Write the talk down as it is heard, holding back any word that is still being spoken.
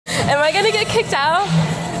Am I gonna get kicked out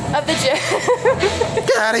of the gym?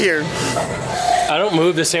 Get out of here. I don't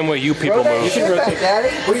move the same way you people move. You should rotate. Daddy?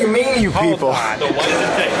 What do you mean, you people? The one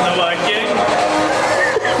techno-Viking.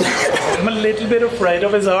 I'm a little bit afraid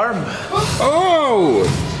of his arm. Oh!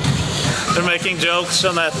 They're making jokes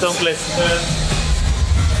on that, don't listen to it.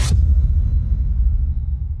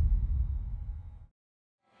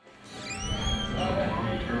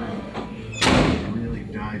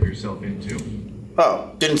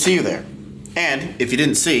 Oh, didn't see you there. And if you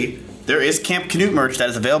didn't see, there is Camp Canute merch that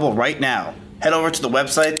is available right now. Head over to the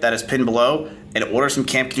website that is pinned below and order some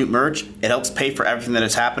Camp Canute merch. It helps pay for everything that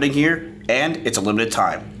is happening here, and it's a limited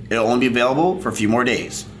time. It'll only be available for a few more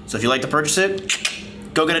days. So if you'd like to purchase it,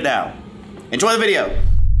 go get it now. Enjoy the video.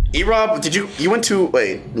 E-Rob, you went to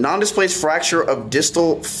a non-displaced fracture of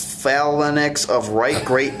distal phalanx of right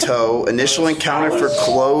great toe. Initial encounter for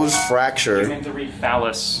closed fracture. You meant to read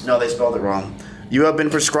phallus. No, they spelled it wrong. You have been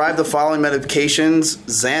prescribed the following medications: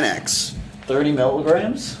 Xanax. 30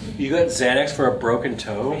 milligrams? You got Xanax for a broken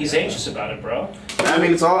toe? He's anxious about it, bro. I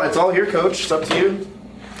mean, it's all here, coach. It's up to you.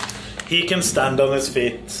 He can stand on his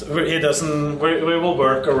feet. He doesn't. We will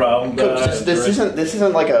work around. Coach, this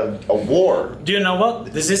isn't like a war. Do you know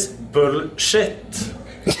what? This is bullshit.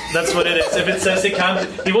 That's what it is. If it says he can't,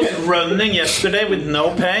 he was running yesterday with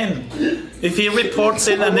no pain. If he reports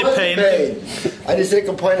in any pain, I just didn't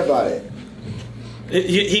complain about it.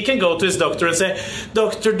 he can go to his doctor and say,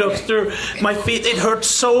 "Doctor, my feet, it hurts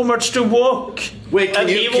so much to walk." Wait, can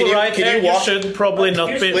you should probably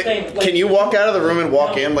not be. Wait, can you walk out of the room and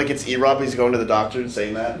walk in like it's E-Rob? He's going to the doctor and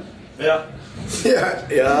saying that. Yeah.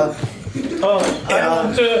 Yeah. Oh, I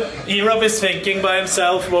want to. E-Rob is thinking by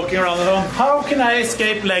himself, walking around the home. How can I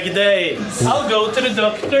escape leg day? I'll go to the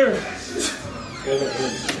doctor.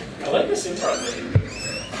 I like this intro.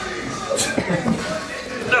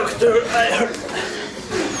 Doctor, I hurt.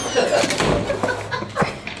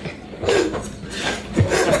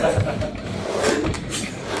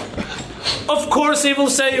 Of course he will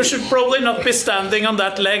say you should probably not be standing on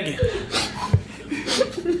that leg.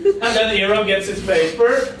 And then E-Rob gets his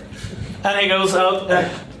paper and he goes out.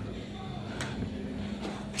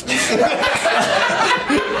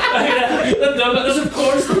 Of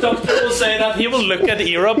course the doctor will say that he will look at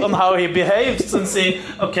E-Rob on how he behaves and see,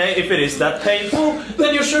 okay, if it is that painful,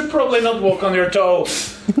 then you should probably not walk on your toe.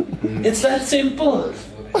 It's that simple.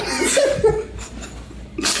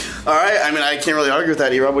 Alright, I mean, I can't really argue with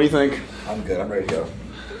that, E-Rob. What do you think? I'm good. I'm ready to go.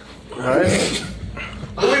 Alright.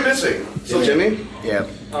 Who are we missing? Still Jimmy? Yeah.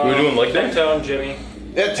 We're doing like that? Tectone, Jimmy.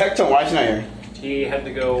 Yeah, Tectone. Why is he not here? He had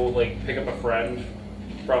to go like pick up a friend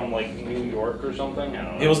from like New York or something. I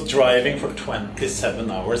don't know. He was driving for 27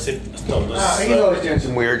 hours. It told us. He's always doing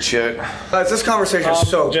some weird shit. This conversation is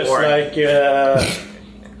so just boring. like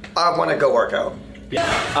I want to go work out.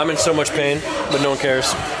 I'm in so much pain, but no one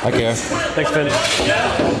cares. I care. Thanks, Penny.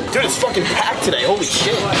 Dude, it's fucking packed today. Holy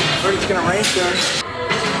shit. It's gonna rain soon.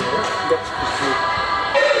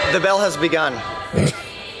 The bell has begun.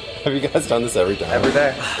 Have you guys done this every time? Every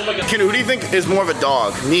day. Ken, who do you think is more of a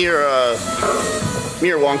dog? Me or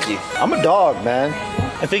Wonky? I'm a dog, man.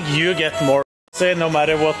 I think you get more say no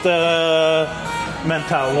matter what the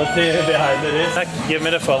mentality behind it is. Give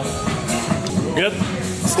me the phone. Good.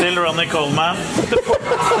 Still running cold, man. The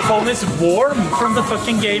phone is warm from the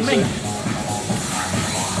fucking gaming.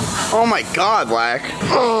 Oh my god, Black.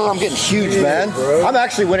 Oh, I'm getting huge, man. I'm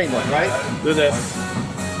actually winning one, right? Do this.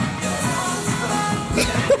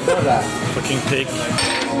 That. Fucking pig.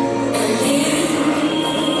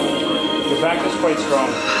 Your back is quite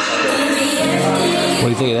strong. What do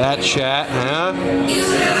you think of that, chat? Huh?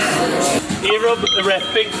 E-Rob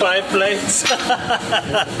repping 5 plates.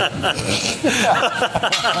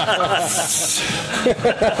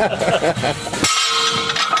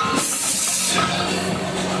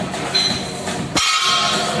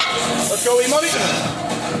 Let's go, E-Money.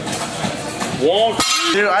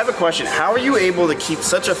 Dude, I have a question. How are you able to keep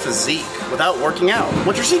such a physique without working out?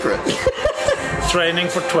 What's your secret? Training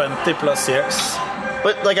for 20 plus years.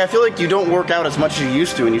 But like, I feel like you don't work out as much as you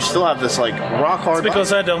used to, and you still have this like rock hard. It's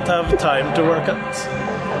because I don't have time to work out.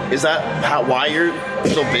 Is that why you're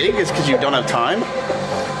so big? Is because you don't have time?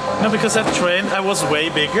 No, because I've trained. I was way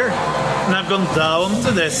bigger, and I've gone down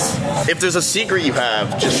to this. If there's a secret you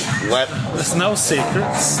have, just let. There's no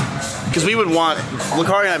secrets. Because we would want.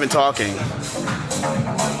 Lakari and I have been talking.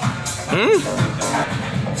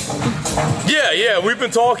 Yeah, we've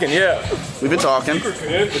been talking, yeah. We've been talking. What's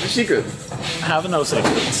your secret? I have no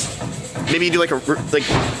secrets. Maybe you do like a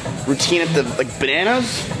routine at the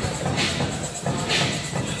bananas.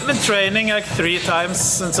 I've been training like 3 times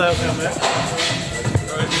since I've been there.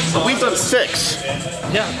 But we've done 6,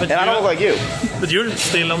 Yeah, but and I don't look like you. But you're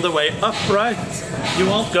still on the way up, right? You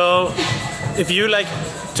won't go. If you like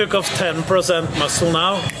took off 10% muscle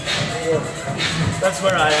now, that's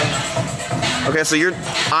where I am. Okay, so you're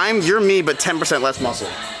me, but 10% less muscle.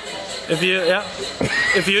 If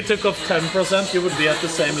you took off 10%, you would be at the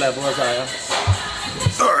same level as I am.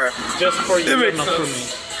 All right. Just for you, and not for me.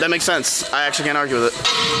 That makes sense. I actually can't argue with it.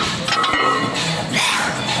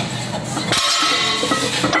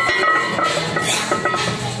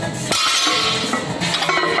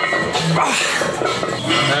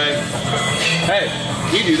 Hey,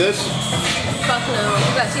 you do this? Fuck no.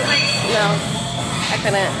 You got 2 legs? No. I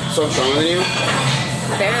couldn't. So I'm stronger than you?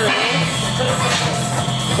 Barely.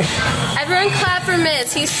 Everyone clap for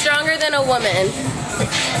Miz. He's stronger than a woman.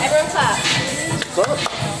 Everyone clap.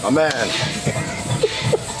 Oh man.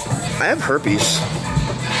 I have herpes.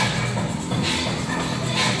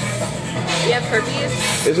 You have herpes?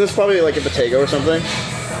 Isn't this probably like a potato or something?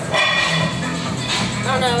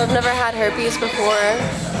 I don't know. I've never had herpes before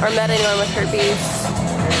or met anyone with herpes.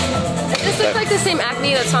 It just looks like the same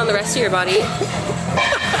acne that's on the rest of your body.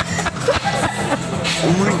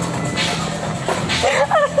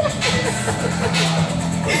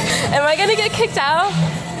 Am I gonna get kicked out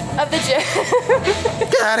of the gym?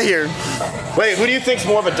 Get out of here. Wait, who do you think's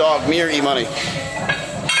more of a dog, me or E-Money?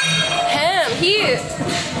 Him. You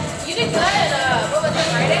did good. What was it,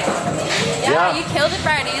 Friday? Yeah, you killed it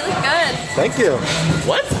Friday. You look good. Thank you.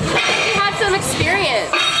 What? You had some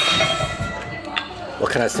experience.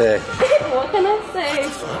 What can I say? What can I say?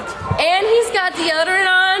 And he's got deodorant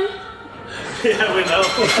on. Yeah, we know.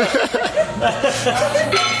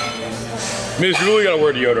 Miz, you really gotta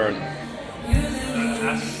wear deodorant.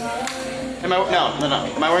 No.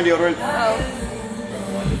 Am I wearing deodorant? Oh.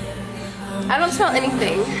 I don't smell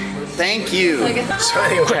anything. Thank you. So I guess So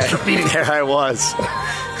anyway, there I was.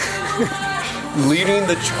 Leading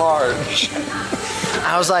the charge.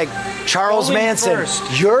 I was like, Charles Manson,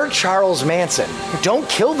 you're Charles Manson. Don't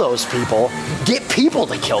kill those people. Get people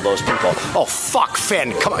to kill those people. Oh, fuck,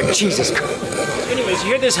 Finn. Come on, Jesus Christ. Anyways, you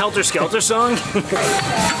hear this Helter Skelter song?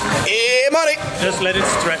 E-Money. Just let it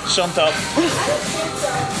stretch on top.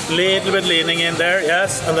 Little bit leaning in there,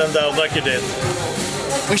 yes, and then down like you did.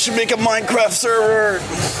 We should make a Minecraft server.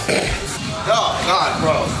 Oh, God,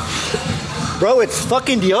 bro. Bro, it's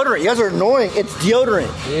fucking deodorant. You guys are annoying. It's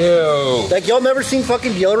deodorant. Ew. Like, y'all never seen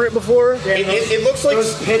fucking deodorant before? It looks like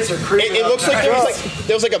Those pits are creeping. it looks like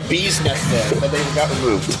there was like a bee's nest there that they got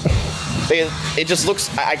removed. It just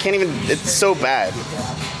looks. I can't even. It's so bad.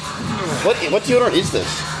 What deodorant is this?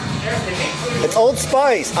 It's Old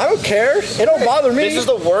Spice. I don't care. It don't bother me. This is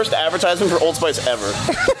the worst advertisement for Old Spice ever.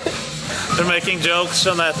 They're making jokes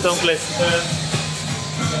on that. Don't listen to it.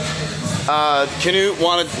 Canute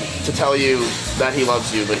wanted to tell you that he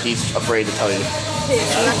loves you, but he's afraid to tell you.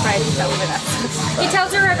 I'm not afraid to tell her that. He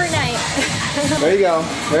tells her every night. There you go.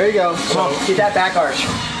 There you go. Come on, get that back arch.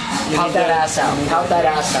 Pop that ass out. Pop that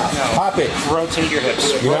ass out. Pop it. Rotate your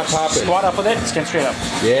hips. You're not popping. Squat up with it, stand straight up.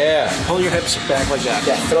 Yeah. Pull your hips back like that.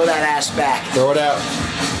 Yeah, throw that ass back. Throw it out.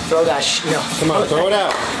 Throw that no. Come on, throw it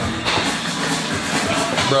out.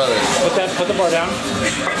 Brother. Put the bar down.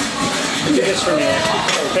 Do this for me.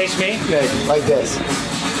 Face me. Good, like this.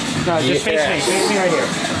 No, just face me. Face me right here.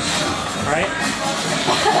 Alright?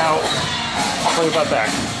 Now, pull your butt back.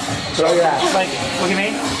 Throw your ass. Like, look at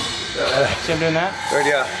me. See I'm doing that? There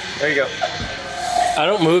you go. There you go. I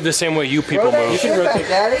don't move the same way you people Throw that move. shit back,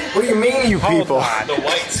 Daddy. What do you mean, you people? The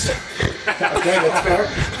whites. Okay, that's fair.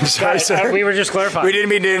 I'm sorry, sir. We were just clarifying. We didn't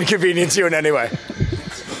mean to inconvenience you in any way.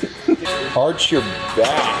 Arch your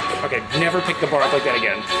back. Okay, never pick the bar up like that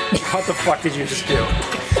again. What the fuck did you just do?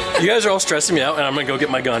 You guys are all stressing me out, and I'm gonna go get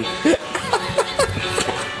my gun.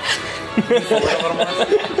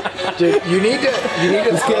 Dude, you need to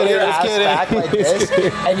throw your ass back like this,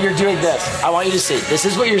 and you're doing this. I want you to see. This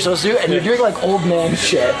is what you're supposed to do, and you're doing like old man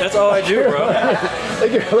shit. That's all I do, bro.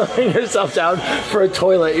 Like you're lowering yourself down for a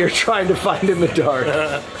toilet you're trying to find in the dark.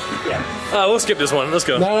 We'll skip this one. Let's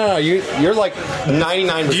go. No. You're like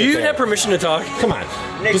 99%. Do you there. have permission to talk? Come on.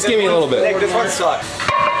 Just give me a little bit. Nick, this one sucks.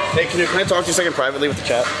 Hey, can I talk to you a second privately with the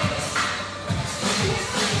chat?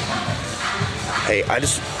 Hey, I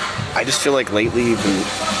just feel like lately you've been,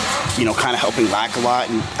 kind of helping Lack a lot,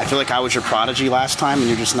 and I feel like I was your prodigy last time, and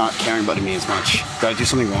you're just not caring about me as much. Did I do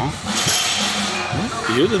something wrong?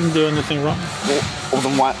 You didn't do anything wrong. Well,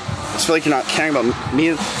 then what? I just feel like you're not caring about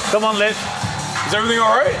me. Come on, Liv. Is everything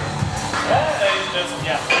all right?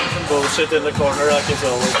 Yeah, some bullshit in the corner like it's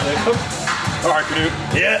always. All right, Canute.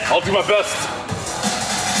 Yeah, I'll do my best.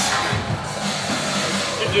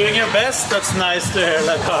 you're doing your best. That's nice to hear,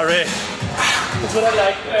 Lakari. That's what I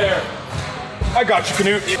like there. I got you,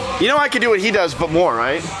 Canute. You know I can do what he does, but more,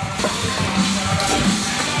 right?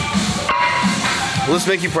 Will this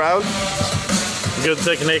make you proud? Good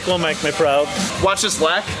technique will make me proud. Watch this,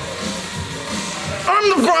 Lack. I'm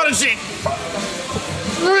the prodigy!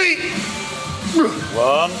 3!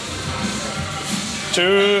 1,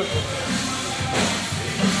 2,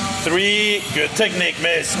 3. Good technique,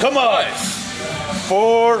 miss. Come on.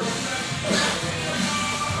 4,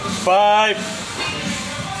 5,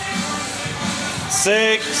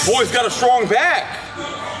 6. Boy's got a strong back.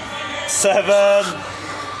 7,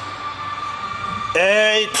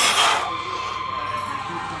 8.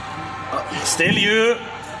 Still you.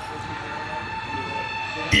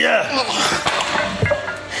 Yeah.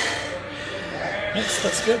 Yes,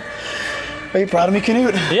 that's good. Are you proud of me,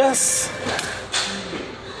 Canute? Yes.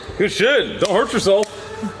 You should. Don't hurt yourself.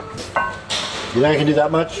 You think I can do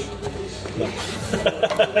that much?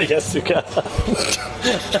 Yes, you can.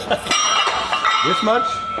 This much?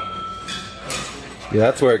 Yeah,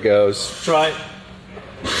 that's where it goes. Try.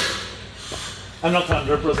 I'm not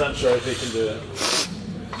 100% sure if he can do it.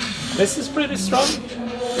 This is pretty strong.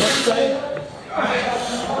 Let's try.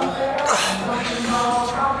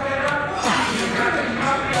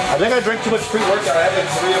 I think I drank too much pre-workout. I had like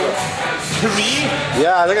 3 of them. 3?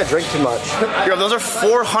 Yeah, I think I drank too much. Yo, those are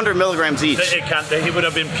 400 milligrams each. It can't. He would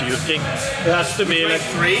have been puking. It has to be like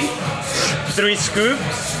 3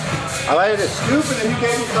 scoops. I had a scoop and then you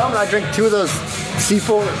gave me some and I drank 2 of those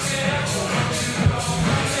C4s.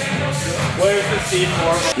 Where's the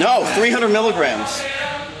C4? No, 300 milligrams.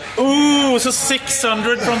 Ooh, so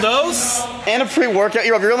 600 from those? And a pre-workout.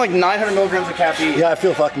 You're on like 900 milligrams of caffeine. Yeah, I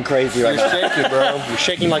feel fucking crazy right now. You're shaking, bro. You're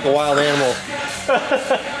shaking like a wild animal.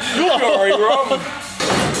 Sorry, bro.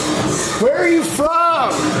 Where are you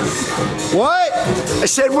from? What? I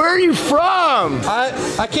said, where are you from?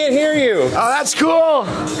 I can't hear you. Oh, that's cool.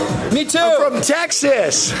 Me too. I'm from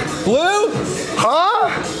Texas. Blue? Huh?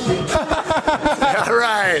 All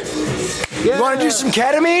right. Yeah. You want to do some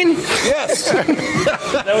ketamine? Yes. Is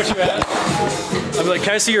that what you asked? I'd be like,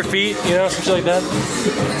 can I see your feet? You know, something like that.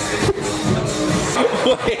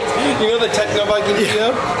 Wait, you know the techno biking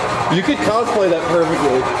video? You could cosplay that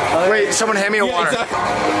perfectly. Wait, someone hand me a water. Exactly.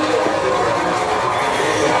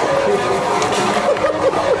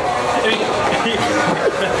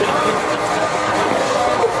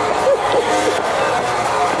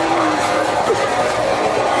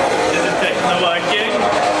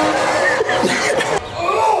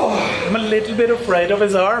 I'm a little bit afraid of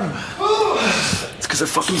his arm. It's because they're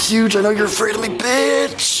fucking huge. I know you're afraid of me,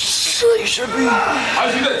 bitch. You should be.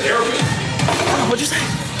 How'd you get that tear, man? What'd you say?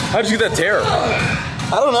 How'd you get that tear?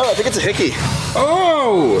 I don't know. I think it's a hickey.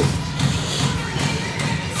 Oh!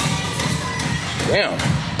 Damn.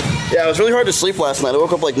 Yeah, it was really hard to sleep last night. I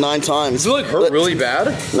woke up like 9 times. Does it like hurt really bad?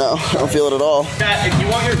 No, I don't feel it at all. If you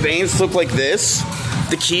want your veins to look like this,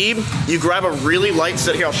 the key, you grab a really light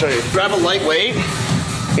set. Here, I'll show you. Grab a lightweight,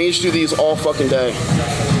 and you just do these all fucking day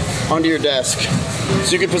onto your desk.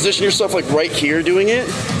 So you can position yourself like right here doing it,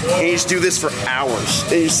 and you just do this for hours.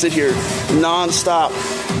 And you just sit here non-stop,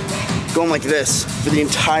 going like this for the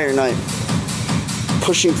entire night,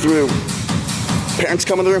 pushing through. Parents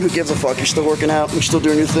come in the room, who gives a fuck? You're still working out, you're still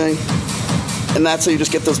doing your thing. And that's how you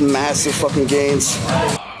just get those massive fucking gains.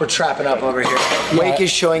 We're trapping up over here. Wake is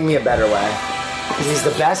showing me a better way. Because he's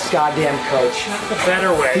the best goddamn coach. A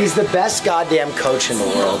better way. He's the best goddamn coach in the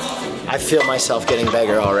world. I feel myself getting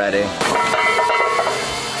bigger already.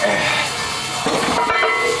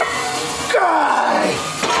 God!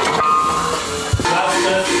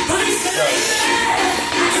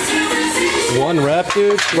 1 rep,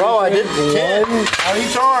 dude. Bro, I did 10. How are you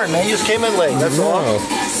torn, man? You just came in late. That's all. No. You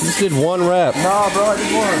just did 1 rep. No, bro, I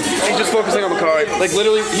did more. He's just focusing on Makari. Like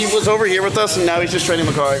literally, he was over here with us and now he's just training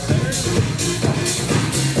Makari.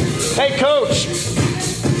 Hey coach,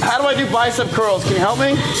 how do I do bicep curls? Can you help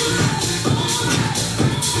me?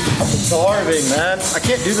 It's starving, man. I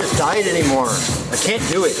can't do this diet anymore. I can't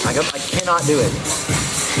do it. I cannot do it.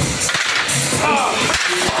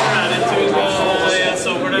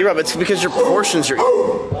 You're up. It's because your portions are.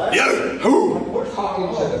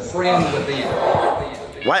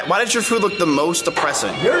 Why did your food look the most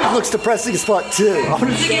depressing? Yours looks depressing as fuck too. Huh?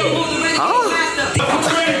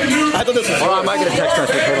 I thought this was. Oh, I might get a text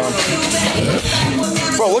message. Hold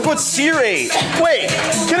on. Bro, look what Sear ate. Wait,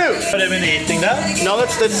 Canute. Have they been eating that? No,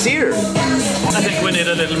 that's Sear. I think we need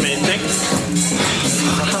a little meeting.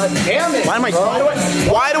 God damn it.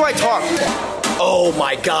 Why do I talk? Oh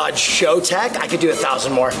my God, show tech. I could do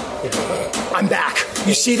 1,000 more. I'm back.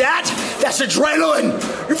 You see that? That's adrenaline.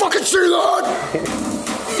 You fucking see that?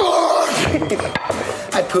 Fuck.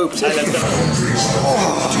 I pooped. I let them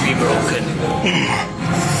to be broken.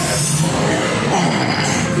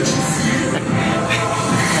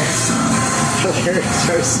 Lyrics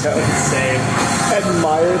are so insane.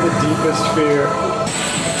 Admire the deepest fear.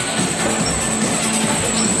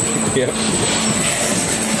 Yep.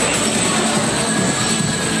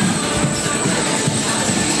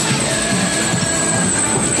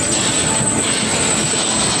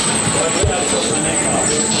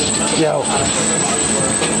 Yo.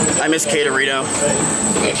 I miss Caterito.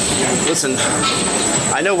 Listen,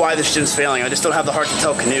 I know why this gym's failing. I just don't have the heart to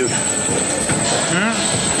tell Canute.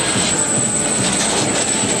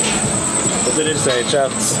 What did it say,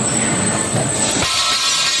 chats?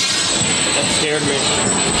 That scared me.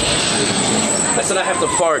 I said I have to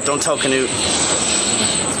fart. Don't tell Canute.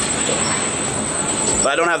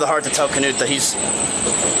 But I don't have the heart to tell Canute that he's...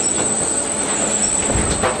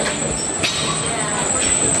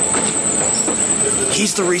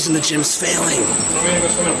 He's the reason the gym's failing.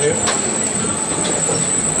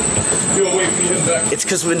 It's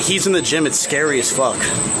because when he's in the gym, it's scary as fuck.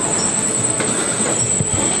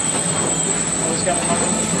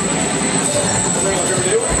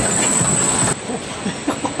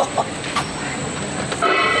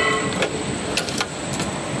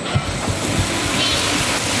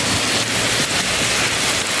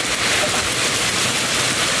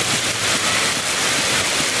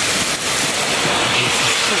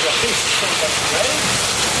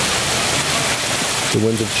 The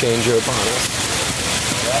winds of change are upon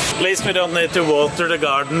us. At least we don't need to water the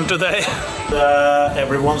garden today.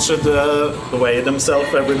 Everyone should weigh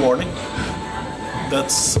themselves every morning.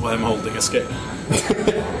 That's why I'm holding a scale.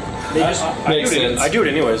 Makes sense. I do it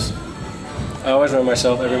anyways. I always weigh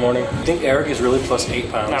myself every morning. I think Eric is really plus 8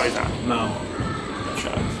 pounds. No, he's not. No.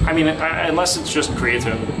 I mean, unless it's just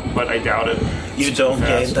creatine, but I doubt it. You don't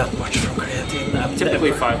gain that much from creatine.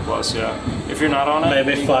 Typically 5+, yeah. If you're not on it,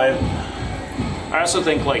 maybe 5. I also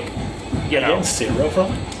think, like, you know, Against 0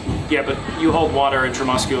 from? yeah, but you hold water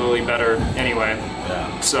intramuscularly better anyway.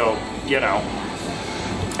 Yeah. So, you know,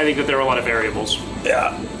 I think that there are a lot of variables.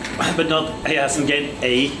 Yeah. But he hasn't gained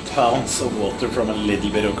 8 pounds of water from a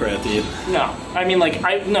little bit of creatine. No, I mean, like,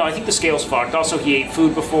 I think the scale's fucked. Also, he ate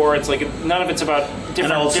food before. It's like none of it's about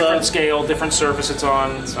different scale, different surface it's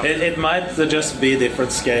on. So. It might just be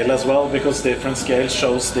different scale as well, because different scale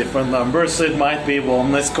shows different numbers. So it might be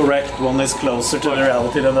one is correct, one is closer to the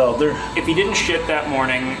reality than the other. If he didn't shit that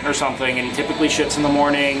morning or something, and he typically shits in the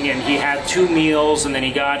morning, and he had 2 meals, and then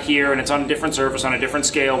he got here, and it's on a different surface, on a different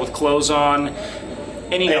scale, with clothes on,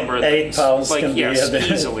 any number of 8 things. pounds like, can yes, be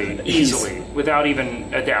easily, without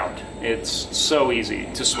even a doubt. It's so easy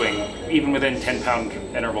to swing, even within 10-pound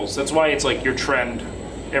intervals. That's why it's like your trend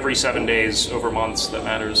every 7 days over months that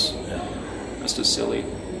matters. Yeah. That's just silly.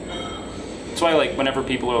 That's why, like, whenever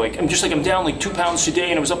people are like, I'm down like 2 pounds today,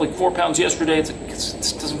 and it was up like 4 pounds yesterday. It's like,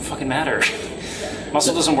 it doesn't fucking matter.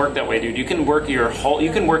 Muscle doesn't work that way, dude. You can work your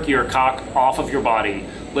cock off of your body,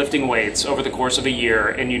 lifting weights over the course of a year,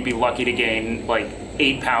 and you'd be lucky to gain like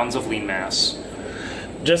 8 pounds of lean mass.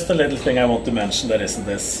 Just a little thing I want to mention that isn't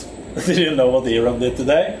this. Did you know what Iran did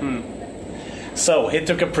today? So he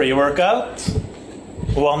took a pre-workout,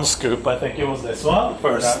 1 scoop, I think it was this one,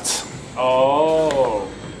 first. Oh.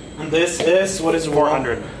 And this is, what is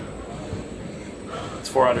 400. It's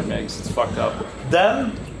 400 megs, it's fucked up.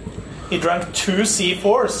 Then he drank 2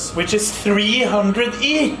 C4s, which is 300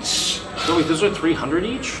 each. So wait, those are 300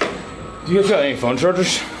 each? Do you guys got any phone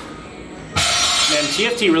chargers? Man,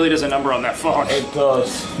 TFT really does a number on that phone. It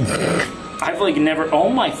does. I've like never, oh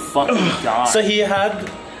my fucking god. So he had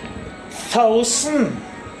 1,000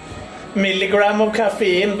 milligram of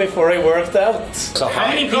caffeine before he worked out. So how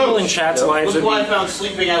many people in chat's lives Look have what I you... found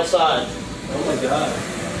sleeping outside. Oh my god.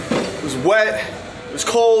 It was wet, it was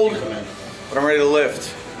cold, but I'm ready to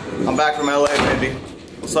lift. I'm back from LA, baby.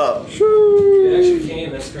 What's up? You actually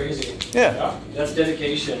came, that's crazy. Yeah. That's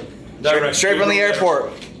dedication. Straight from the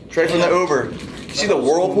airport. Straight from the Uber. You see the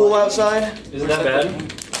whirlpool outside? Isn't that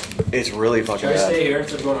bad? It's really fucking Should I bad. stay here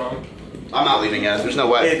instead of going home? I'm not leaving, guys. There's no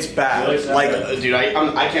way. It's bad. Like, dude,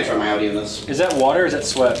 I can't try my Audi in this. Is that water or is that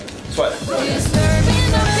sweat? Sweat. Disturbing